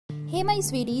Hey my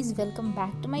sweeties, welcome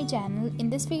back to my channel. In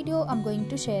this video I'm going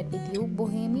to share with you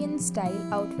Bohemian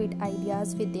style outfit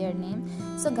ideas with their name.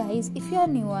 So guys, if you are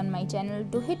new on my channel,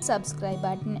 do hit subscribe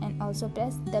button and also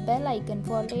press the bell icon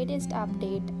for latest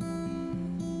update.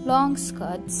 Long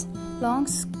skirts. Long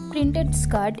printed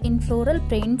skirt in floral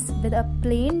prints with a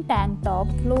plain tank top,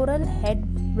 floral head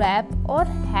wrap or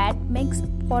hat makes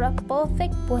for a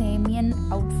perfect bohemian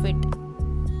outfit.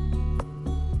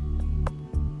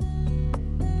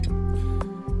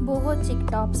 Boho chic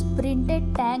tops,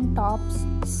 printed tank tops,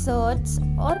 shirts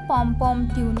or pom-pom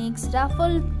tunics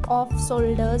ruffled off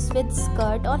shoulders with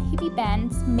skirt or hippie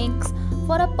pants makes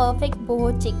for a perfect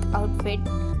boho chic outfit.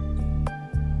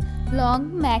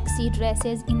 Long maxi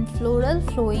dresses in floral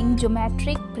flowing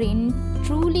geometric print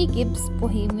truly gives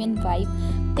bohemian vibe.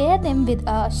 Pair them with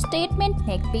a statement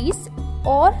neckpiece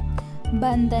or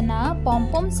bandana,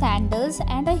 pom-pom sandals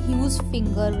and a huge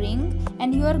finger ring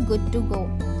and you are good to go.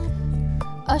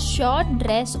 A short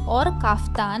dress or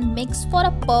kaftan makes for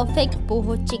a perfect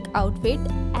boho chic outfit.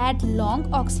 Add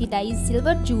long oxidized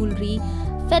silver jewelry,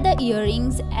 feather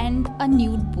earrings and a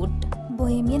nude boot.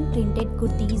 Bohemian printed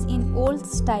kurtis in old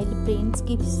style prints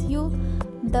gives you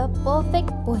the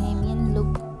perfect bohemian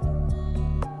look.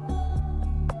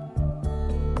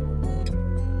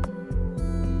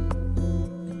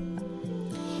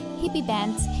 Hippie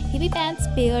pants. Hippie pants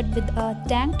paired with a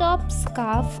tank top,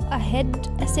 scarf, a head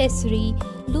accessory,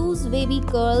 loose wavy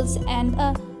curls and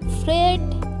a frayed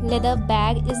leather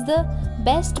bag is the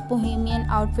best bohemian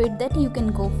outfit that you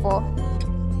can go for.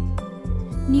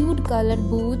 Nude colored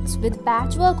boots with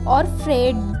patchwork or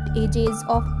frayed edges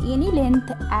of any length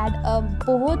add a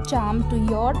boho charm to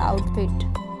your outfit.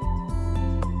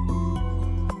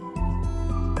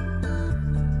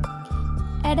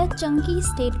 Add a chunky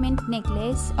statement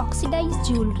necklace, oxidized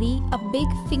jewelry, a big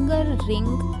finger ring,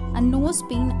 a nose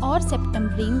pin or septum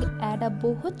ring add a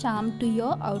boho charm to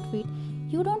your outfit.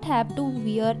 You don't have to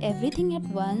wear everything at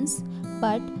once,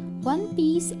 but one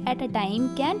piece at a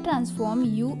time can transform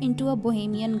you into a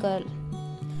bohemian girl.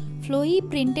 Flowy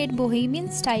printed bohemian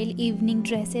style evening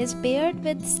dresses paired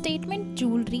with statement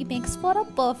jewelry makes for a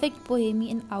perfect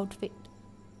bohemian outfit.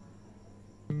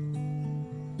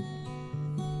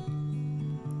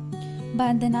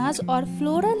 Bandanas or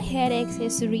floral hair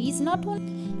accessories not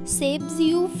only saves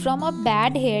you from a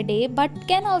bad hair day but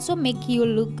can also make you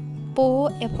look boho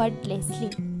effortlessly.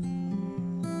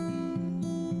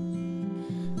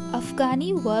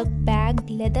 Afghani work bag,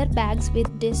 leather bags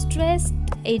with distressed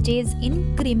edges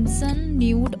in crimson,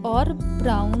 nude or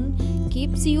brown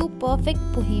gives you perfect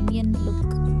bohemian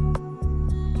look.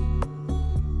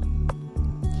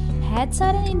 Hats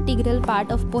are an integral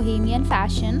part of bohemian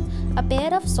fashion. A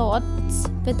pair of shorts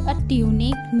with a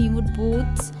tunic, nude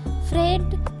boots, frayed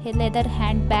leather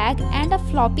handbag and a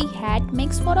floppy hat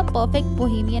makes for a perfect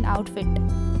bohemian outfit.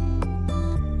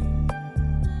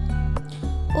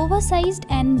 Oversized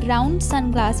and round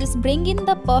sunglasses bring in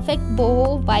the perfect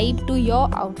boho vibe to your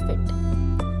outfit.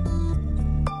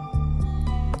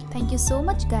 Thank you so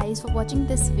much guys for watching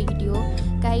this video.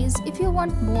 Guys, if you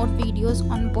want more videos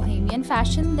on bohemian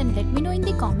fashion, then let me know in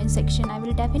the comment section. I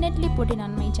will definitely put it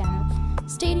on my channel.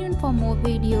 Stay tuned for more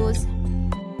videos.